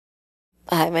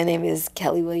Hi, my name is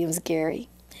Kelli Gary,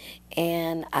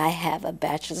 and I have a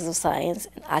Bachelor's of Science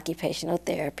in Occupational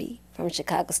Therapy from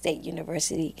Chicago State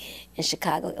University in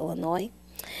Chicago, Illinois.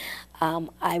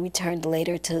 I returned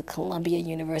later to Columbia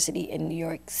University in New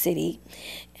York City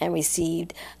and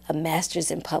received a Master's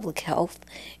in Public Health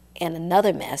and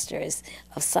another Master's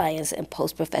of Science in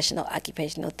Post-Professional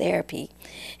Occupational Therapy.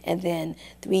 And then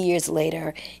 3 years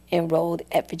later, enrolled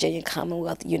at Virginia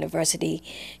Commonwealth University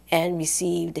and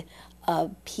received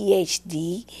a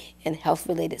PhD in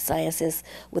health-related sciences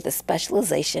with a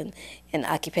specialization in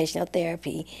occupational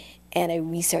therapy and a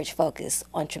research focus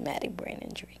on traumatic brain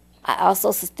injury. I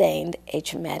also sustained a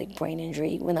traumatic brain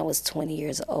injury when I was 20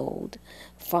 years old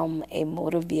from a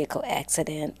motor vehicle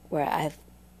accident where I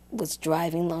was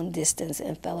driving long distance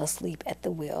and fell asleep at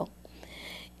the wheel.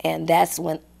 And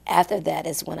after that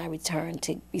is when I returned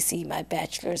to receive my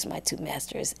bachelor's, my two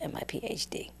masters, and my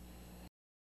PhD.